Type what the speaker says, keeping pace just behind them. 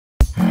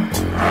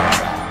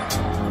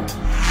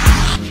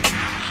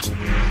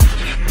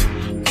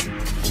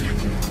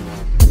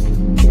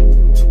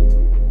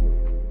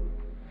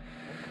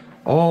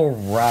All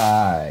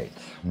right,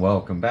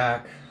 welcome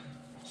back.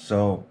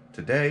 So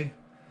today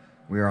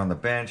we are on the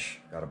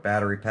bench. Got a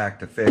battery pack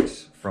to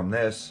fix from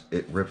this.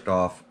 It ripped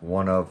off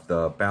one of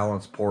the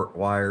balance port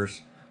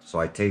wires, so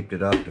I taped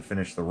it up to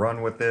finish the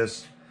run with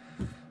this.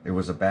 It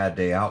was a bad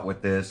day out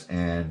with this,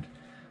 and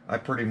I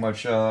pretty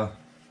much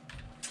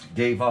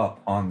gave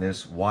up on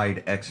this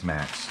wide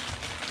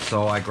XMaxx.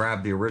 So I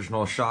grabbed the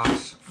original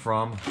shocks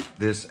from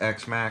this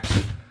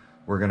XMaxx.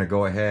 We're gonna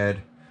go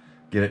ahead,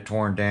 get it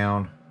torn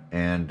down,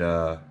 and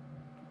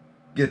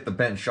get the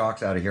bent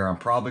shocks out of here. I'm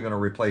probably going to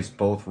replace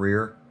both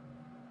rear,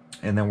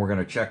 and then we're going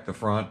to check the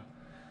front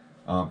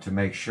to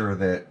make sure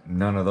that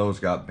none of those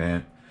got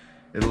bent.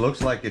 It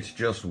looks like it's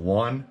just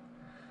one.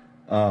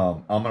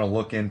 I'm going to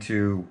look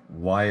into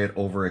why it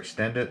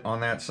overextended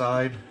on that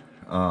side,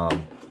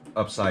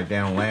 upside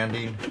down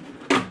landing,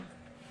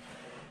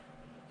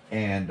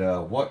 and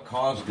what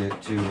caused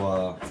it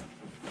to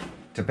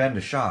bend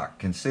a shock,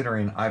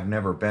 considering I've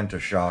never bent a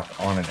shock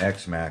on an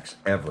XMaxx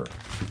ever.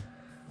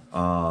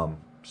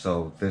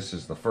 So this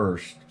is the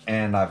first,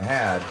 and I've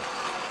had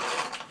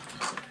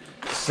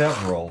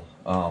several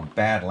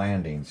bad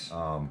landings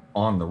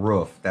on the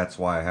roof. That's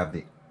why I have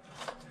the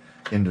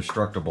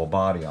indestructible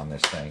body on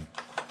this thing.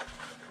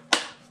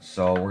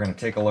 So we're going to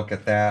take a look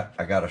at that.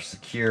 I got to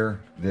secure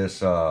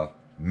this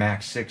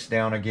Max 6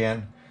 down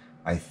again.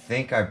 I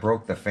think I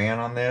broke the fan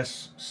on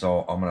this,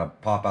 so I'm going to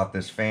pop out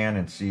this fan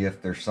and see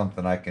if there's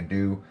something I can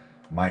do.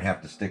 Might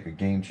have to stick a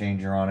game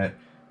changer on it.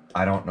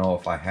 I don't know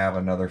if I have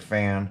another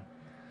fan.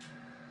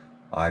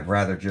 I'd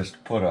rather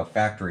just put a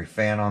factory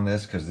fan on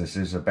this because this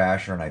is a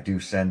basher and I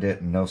do send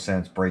it, and no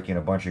sense breaking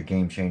a bunch of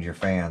game changer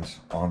fans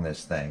on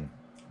this thing.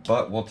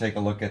 But we'll take a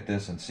look at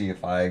this and see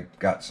if I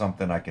got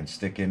something I can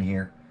stick in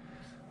here.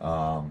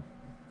 Might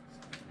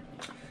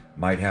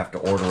have to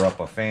order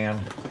up a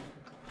fan.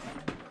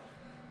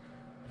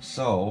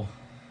 So,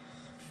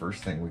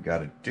 first thing we got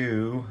to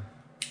do,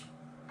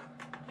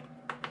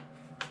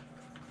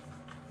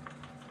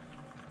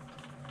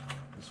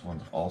 this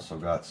one's also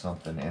got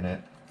something in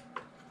it.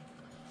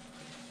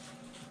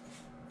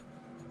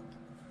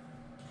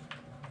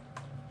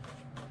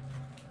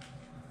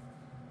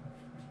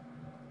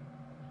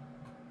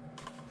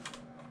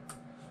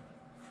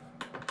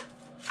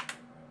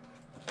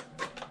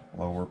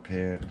 Lower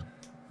pin.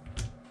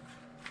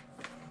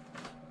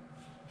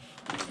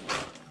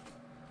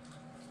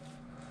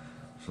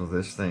 So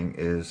this thing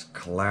is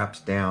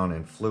collapsed down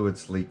and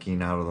fluid's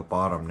leaking out of the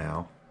bottom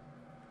now.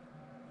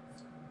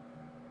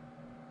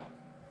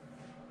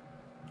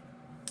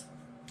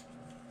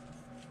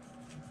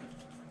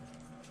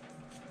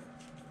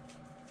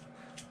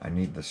 I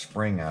need the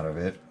spring out of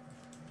it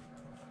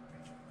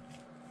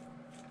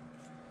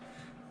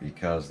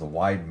because the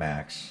wide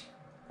max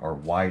or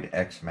wide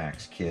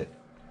XMaxx kit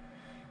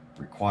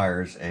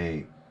requires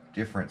a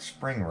different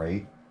spring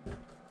rate.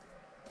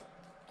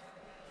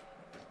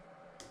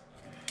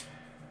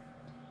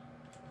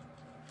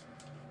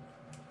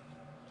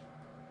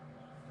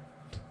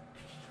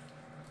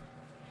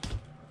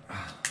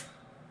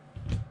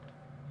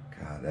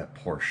 God, that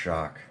poor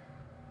shock.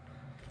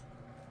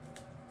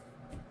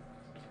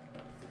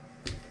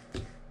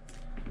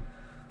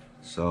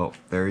 So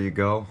there you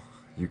go.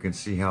 You can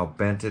see how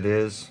bent it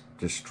is.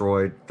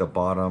 Destroyed the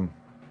bottom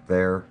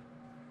there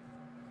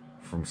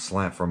from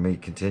me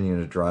continuing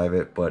to drive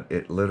it, but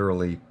it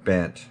literally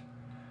bent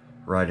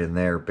right in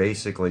there.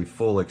 Basically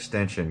full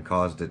extension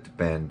caused it to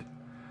bend,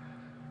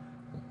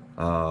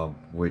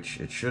 which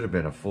it should have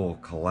been a full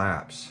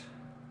collapse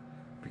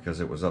because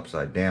it was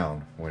upside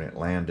down when it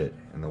landed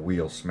and the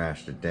wheel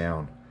smashed it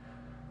down.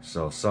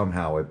 So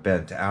somehow it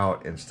bent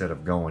out instead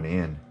of going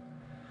in,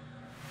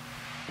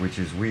 which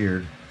is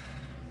weird.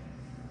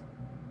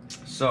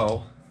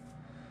 So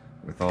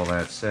with all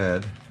that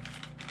said,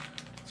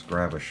 let's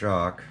grab a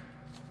shock.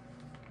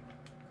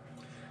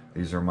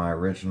 These are my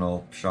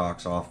original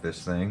shocks off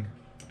this thing.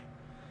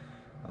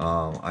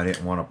 I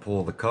didn't want to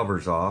pull the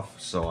covers off,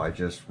 so I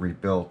just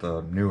rebuilt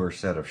a newer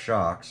set of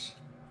shocks.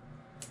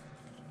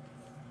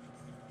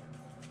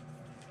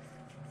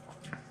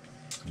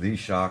 These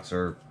shocks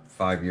are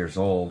 5 years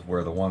old,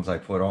 where the ones I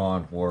put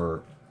on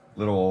were a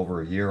little over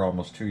a year,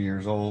 almost 2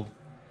 years old.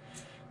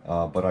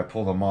 But I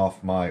pulled them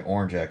off my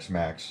orange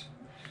XMaxx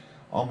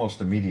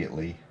almost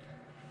immediately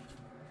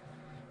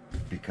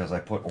because I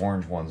put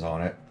orange ones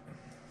on it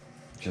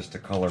just to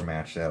color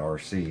match that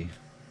RC.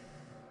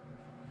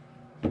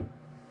 You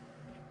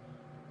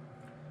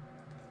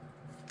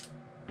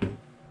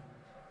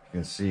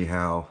can see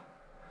how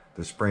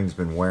the spring's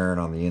been wearing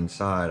on the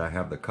inside. I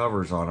have the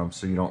covers on them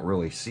so you don't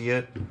really see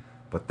it,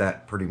 but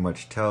that pretty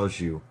much tells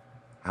you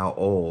how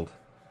old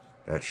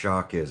that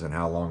shock is and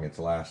how long it's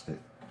lasted.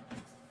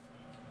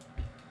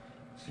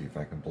 See if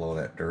I can blow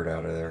that dirt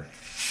out of there.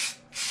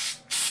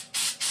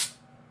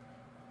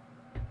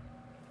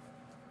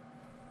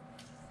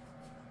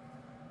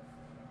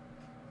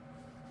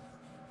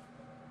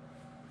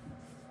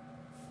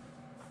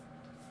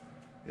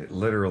 It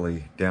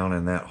literally, down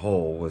in that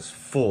hole, was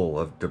full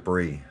of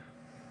debris.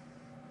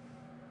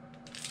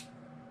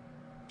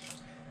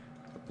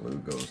 Glue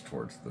goes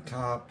towards the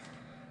top.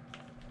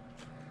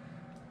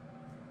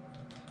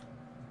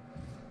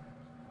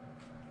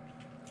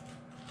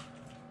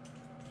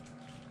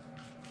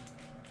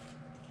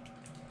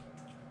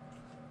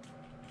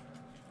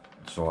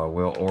 So I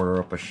will order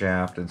up a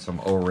shaft and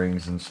some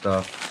O-rings and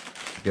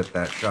stuff to get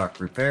that shock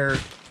repaired.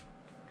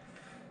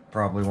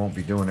 Probably won't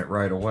be doing it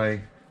right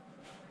away.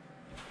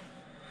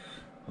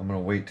 I'm going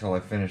to wait till I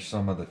finish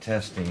some of the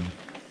testing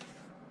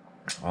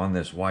on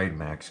this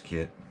XMaxx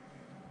kit.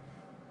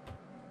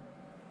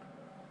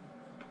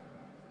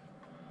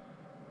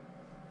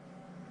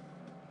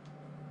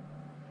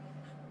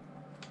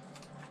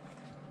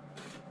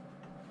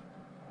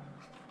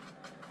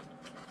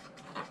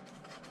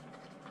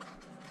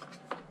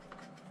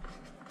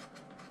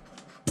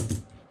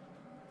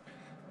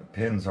 The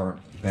pins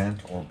aren't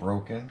bent or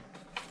broken.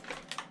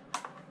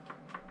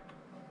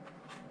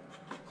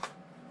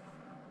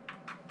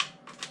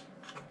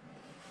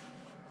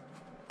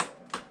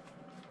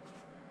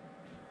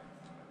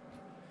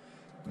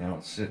 Now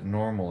it's sitting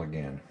normal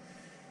again.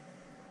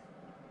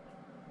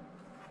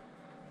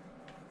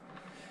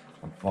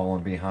 I'm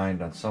falling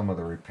behind on some of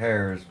the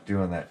repairs,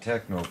 doing that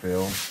techno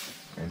build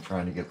and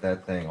trying to get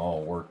that thing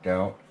all worked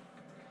out.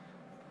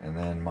 And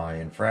then my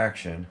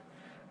infraction,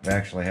 I've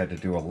actually had to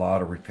do a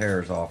lot of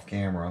repairs off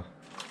camera.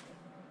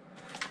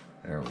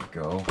 There we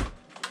go.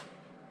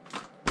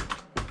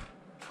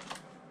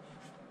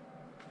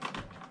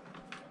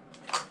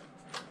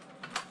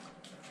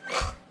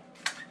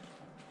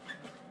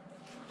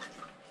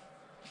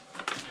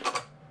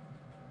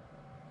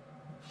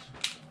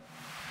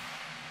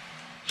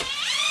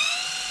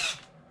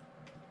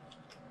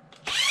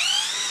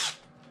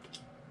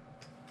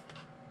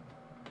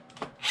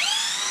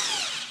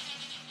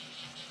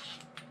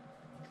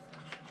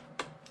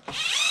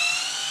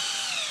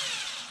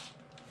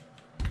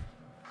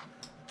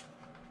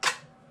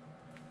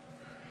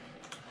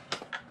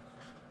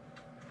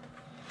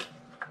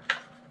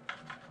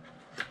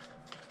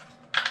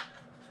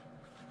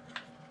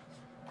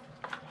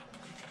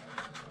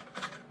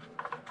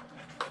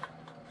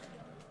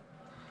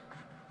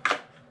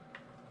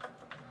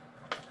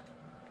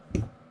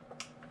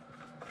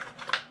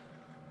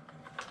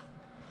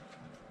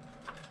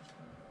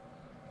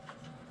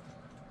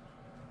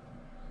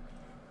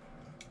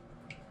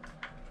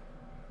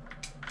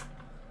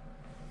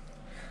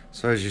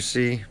 So as you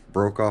see,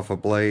 broke off a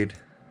blade.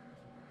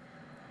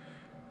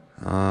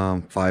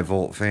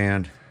 5-volt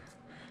fan.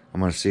 I'm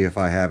going to see if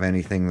I have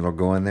anything that'll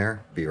go in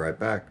there. Be right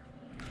back.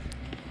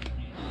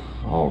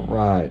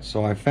 Alright,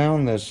 so I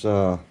found this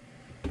Power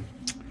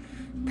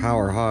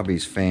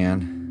Hobbies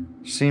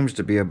fan. Seems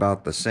to be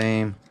about the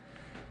same.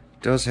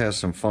 Does have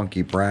some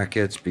funky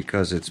brackets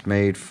because it's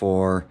made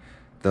for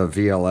the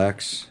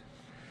VLX.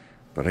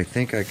 But I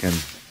think I can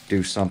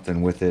do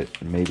something with it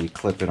and maybe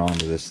clip it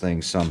onto this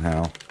thing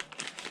somehow.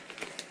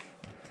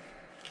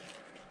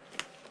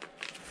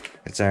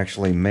 It's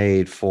actually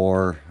made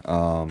for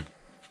the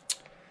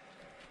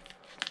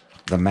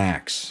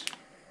Max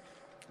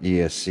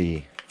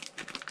ESC.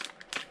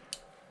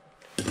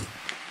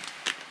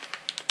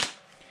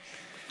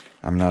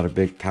 I'm not a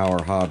big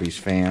Power Hobbies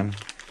fan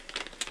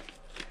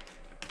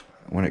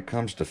when it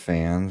comes to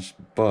fans,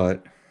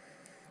 but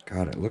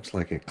God, it looks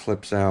like it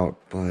clips out,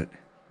 but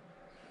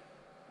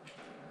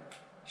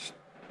it's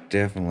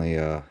definitely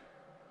a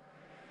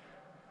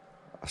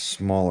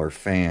smaller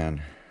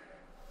fan.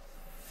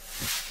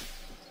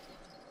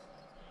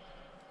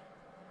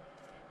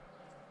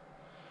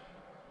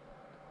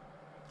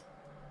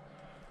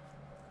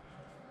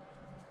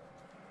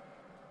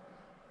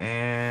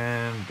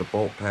 And the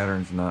bolt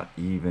pattern's not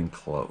even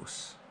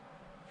close.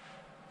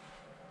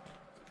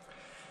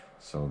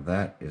 So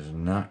that is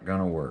not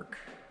gonna work.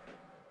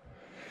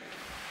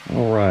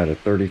 Alright, a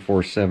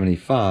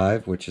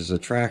 3475, which is a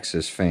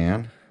Traxxas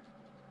fan.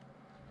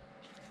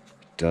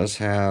 It does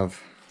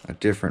have a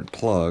different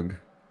plug,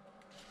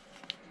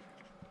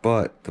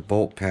 but the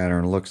bolt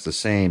pattern looks the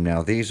same.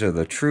 Now these are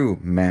the true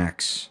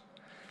Max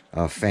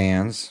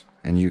fans,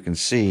 and you can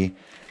see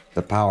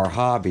the Power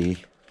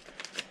Hobby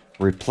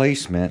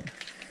replacement,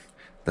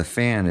 the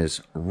fan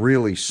is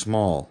really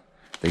small.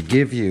 They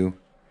give you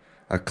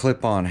a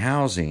clip-on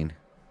housing,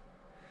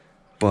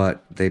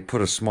 but they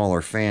put a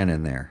smaller fan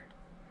in there.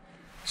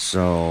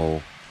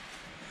 So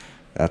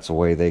that's a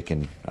way they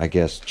can, I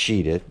guess,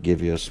 cheat it,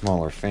 give you a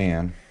smaller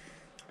fan,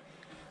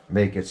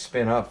 make it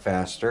spin up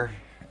faster,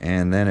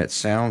 and then it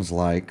sounds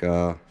like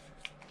a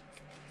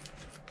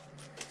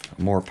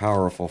more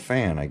powerful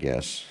fan, I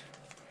guess.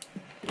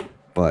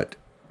 But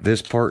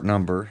this part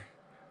number,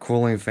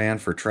 cooling fan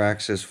for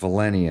Traxxas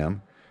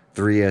Millennium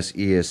 3S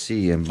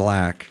ESC in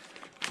black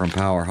from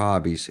Power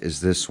Hobbies,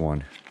 is this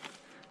one.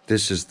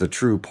 This is the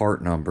true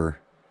part number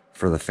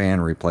for the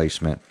fan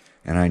replacement.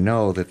 And I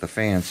know that the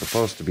fan's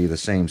supposed to be the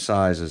same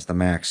size as the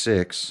Max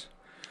 6,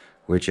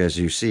 which, as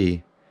you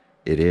see,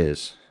 it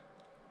is.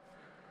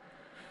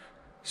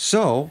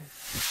 So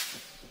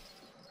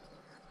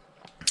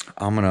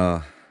I'm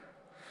gonna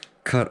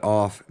cut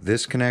off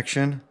this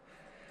connection.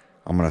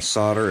 I'm gonna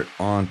solder it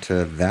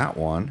onto that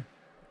one.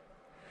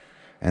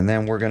 And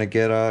then we're going to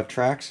get a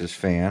Traxxas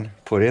fan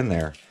put in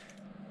there.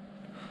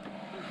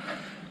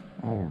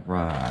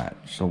 Alright,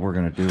 so we're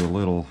going to do a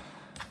little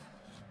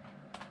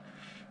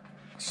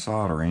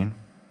soldering.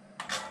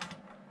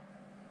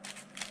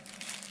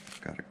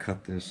 Got to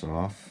cut this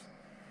off.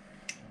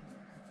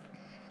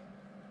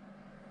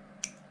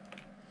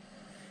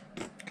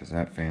 Because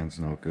that fan's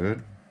no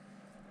good.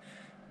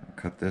 I'll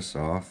cut this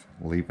off,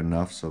 leave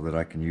enough so that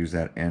I can use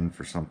that end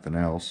for something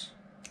else.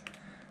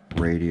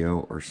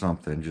 Radio or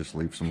something, just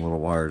leave some little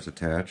wires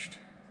attached.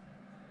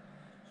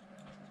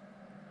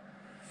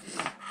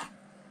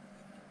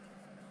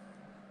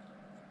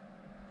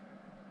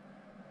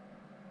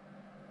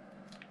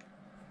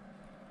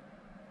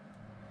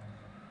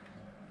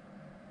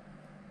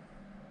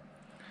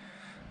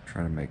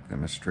 Try to make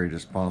them as straight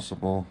as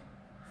possible.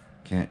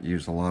 Can't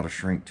use a lot of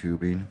shrink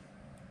tubing.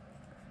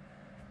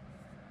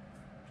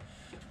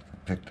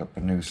 Picked up a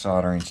new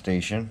soldering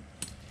station.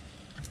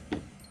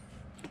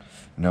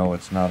 No,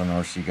 it's not an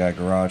RC Guy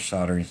Garage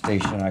soldering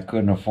station. I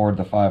couldn't afford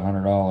the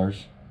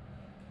 $500.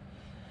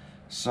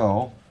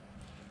 So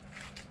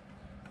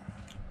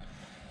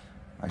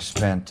I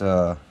spent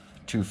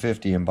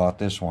 $250 and bought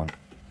this one.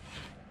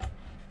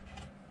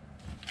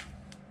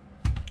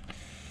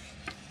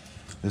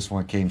 This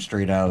one came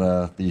straight out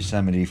of the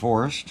Yosemite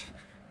Forest.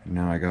 And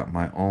now I got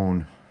my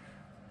own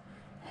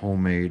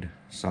homemade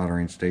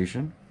soldering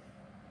station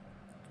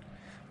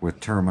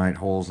with termite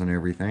holes and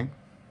everything.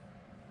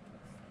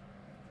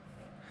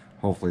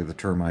 Hopefully the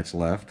termites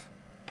left.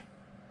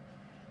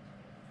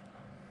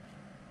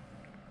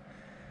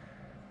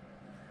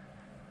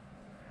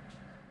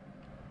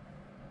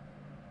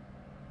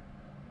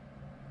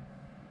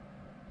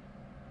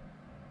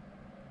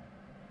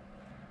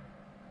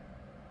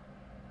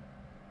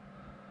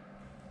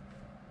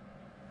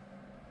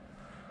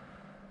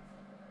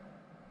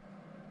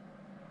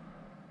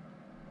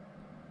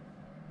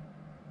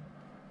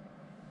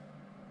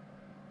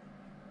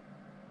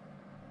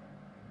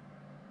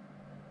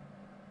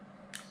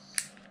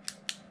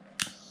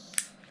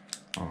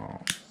 Oh.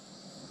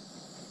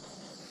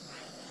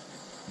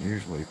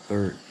 Usually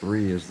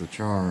 3 is the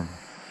charm.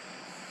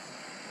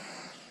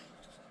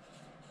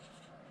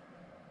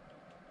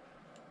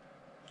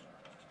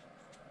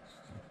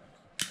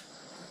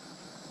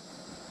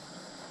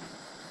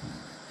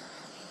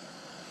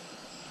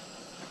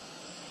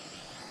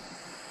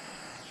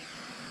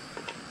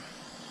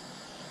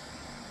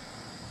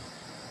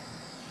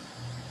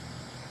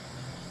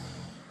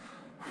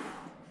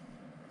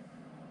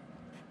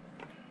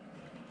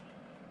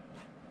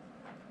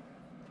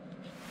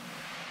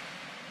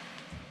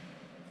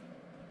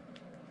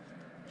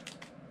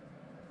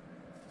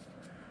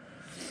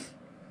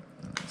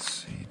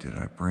 Did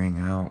I bring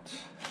out?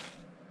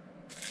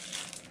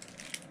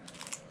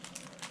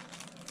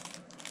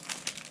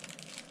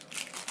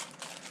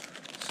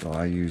 So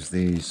I use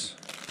these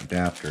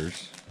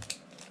adapters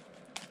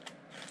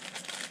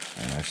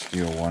and I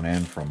steal one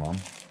end from them.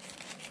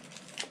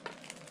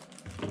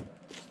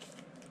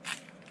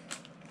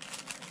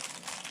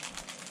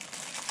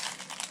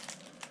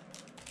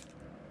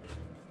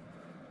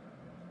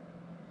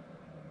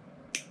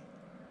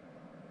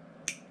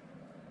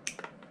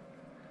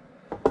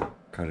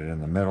 Cut it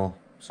in the middle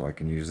so I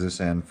can use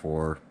this end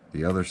for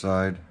the other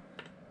side.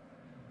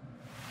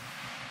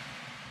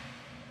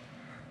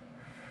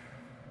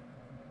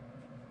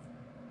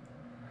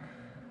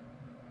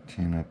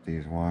 Tin up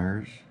these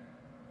wires.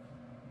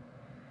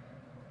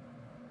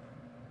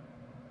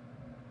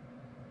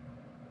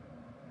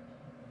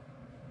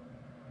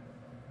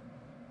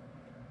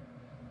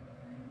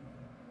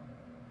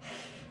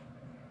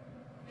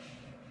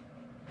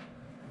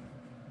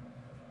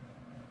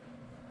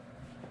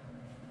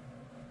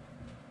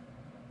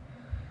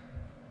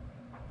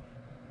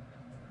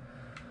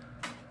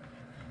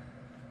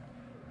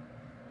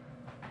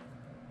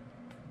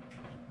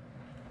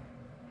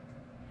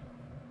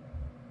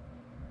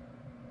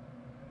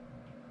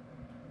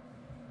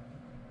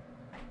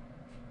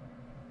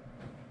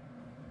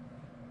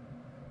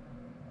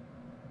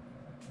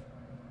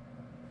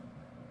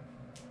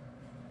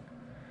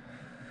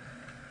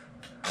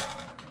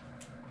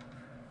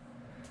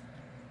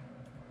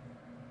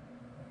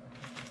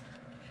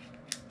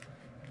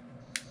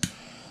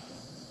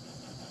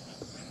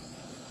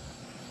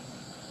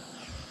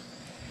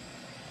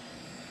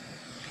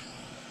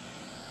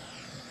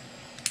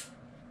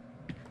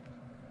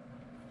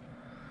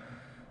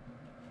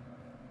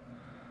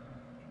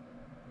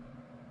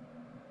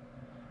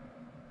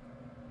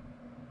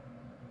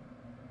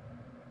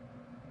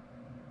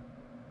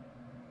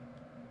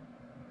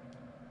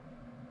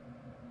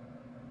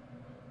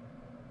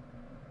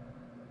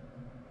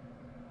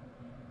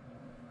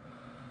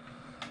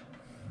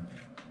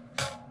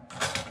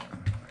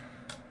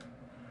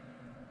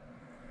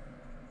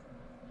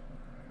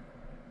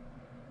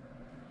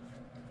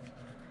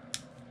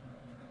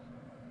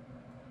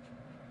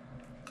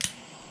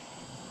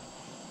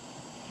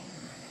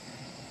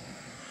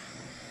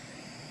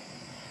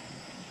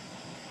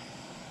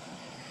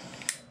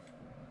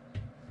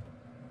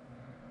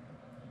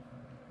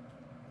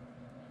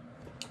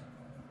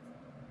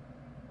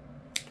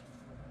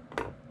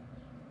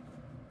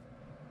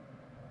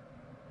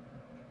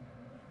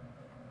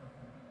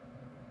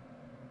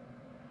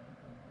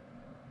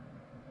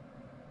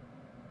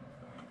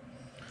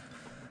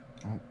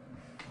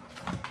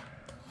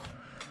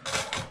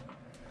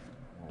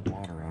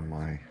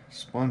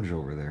 sponge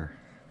over there.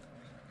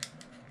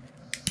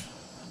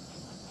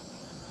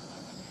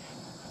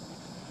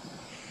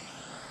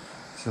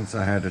 Since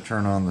I had to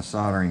turn on the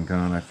soldering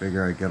gun, I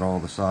figure I'd get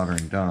all the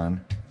soldering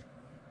done.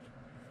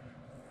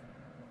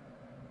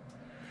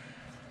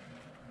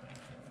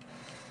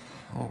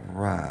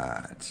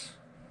 Alright.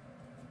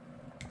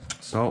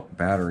 So,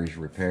 battery's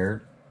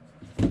repaired.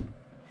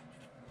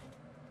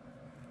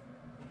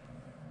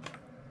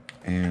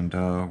 And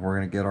we're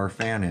going to get our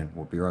fan in.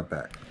 We'll be right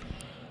back.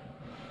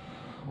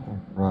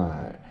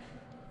 Alright.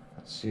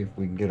 Let's see if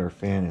we can get our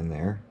fan in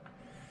there.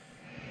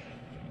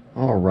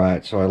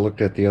 Alright, so I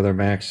looked at the other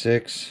Max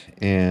 6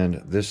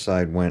 and this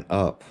side went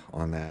up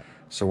on that.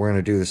 So we're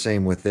going to do the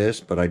same with this,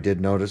 but I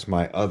did notice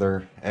my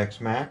other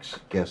XMaxx.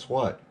 Guess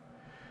what?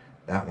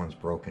 That one's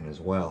broken as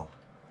well.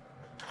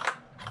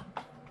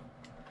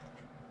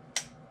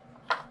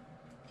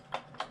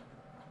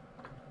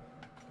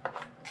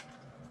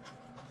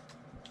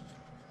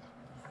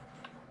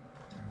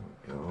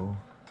 There we go.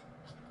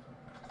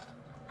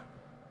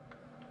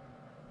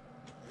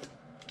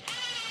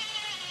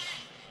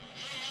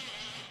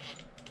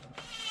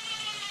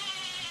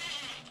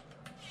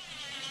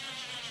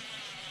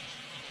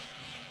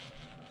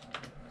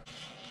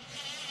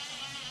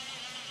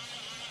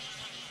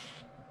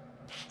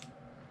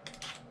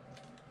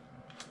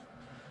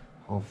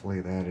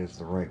 Hopefully that is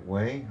the right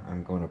way.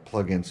 I'm going to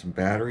plug in some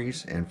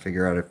batteries and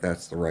figure out if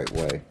that's the right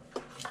way.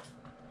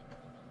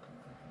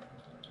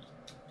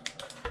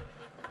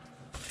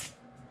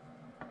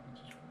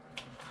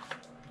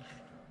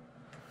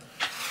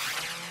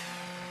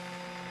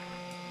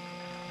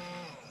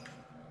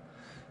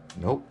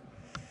 Nope.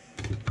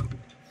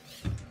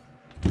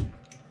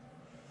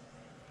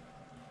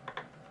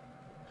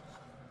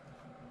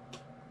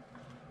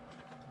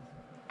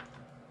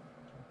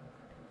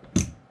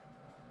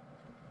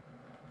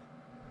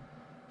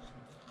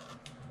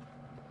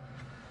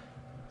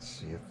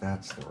 See if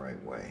that's the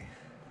right way.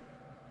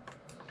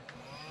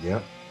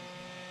 Yep.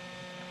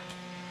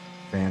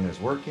 Fan is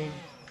working.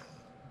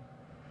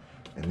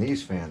 And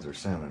these fans are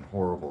sounding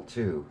horrible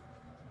too.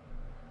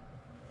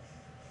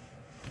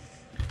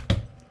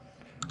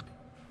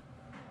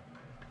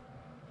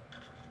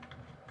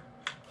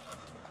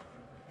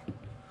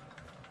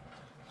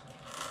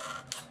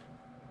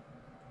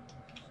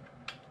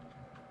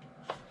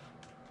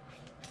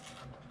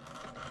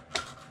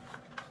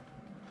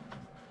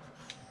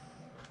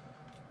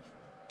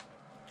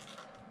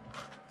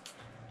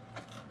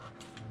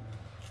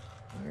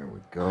 There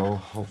we go.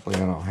 Hopefully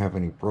I don't have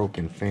any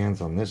broken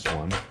fans on this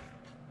one.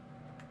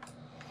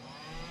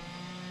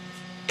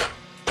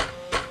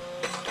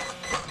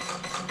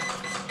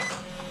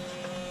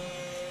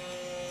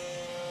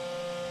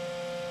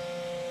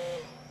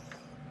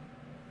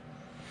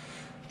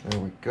 There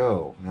we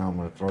go. Now I'm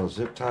going to throw a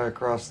zip tie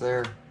across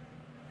there.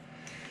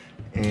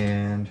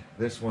 And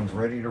this one's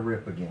ready to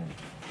rip again.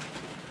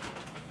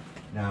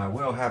 Now I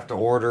will have to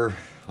order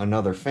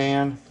another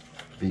fan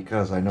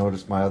because I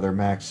noticed my other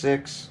Max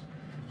 6,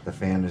 the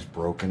fan is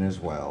broken as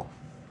well.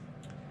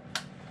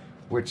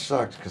 Which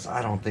sucks because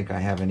I don't think I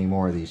have any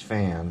more of these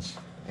fans.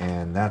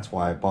 And that's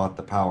why I bought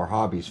the Power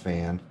Hobbies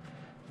fan,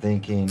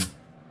 thinking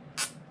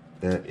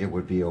that it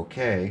would be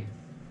okay.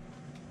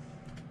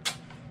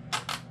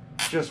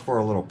 Just for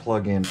a little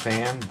plug-in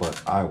fan,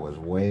 but I was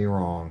way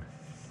wrong.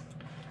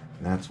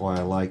 And that's why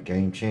I like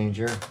Game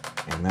Changer,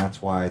 and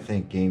that's why I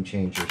think Game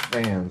Changer's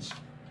fans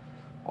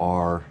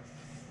are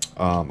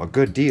a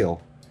good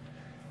deal,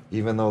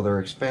 even though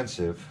they're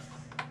expensive.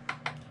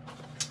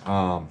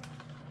 A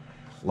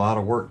lot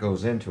of work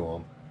goes into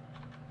them,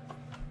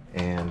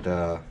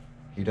 and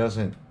he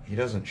doesn't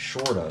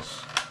short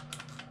us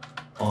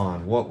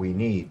on what we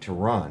need to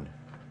run.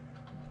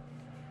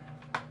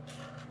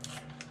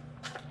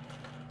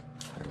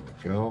 There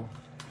we go.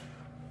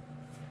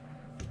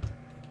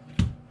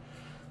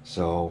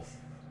 So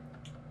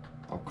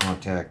I'll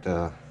contact,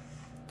 I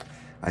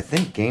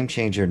think Game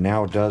Changer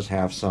now does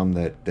have some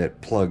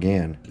that plug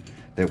in,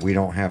 that we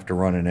don't have to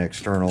run an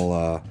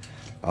external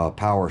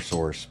power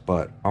source,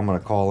 but I'm going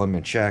to call him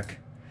and check.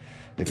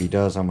 If he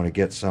does, I'm going to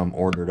get some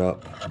ordered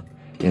up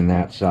in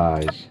that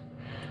size.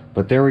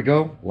 But there we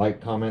go.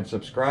 Like, comment,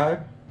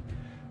 subscribe.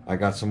 I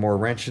got some more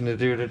wrenching to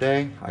do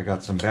today. I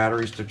got some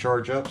batteries to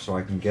charge up so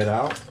I can get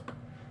out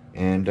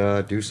and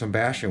do some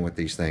bashing with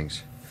these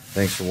things.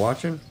 Thanks for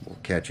watching. We'll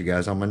catch you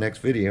guys on my next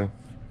video.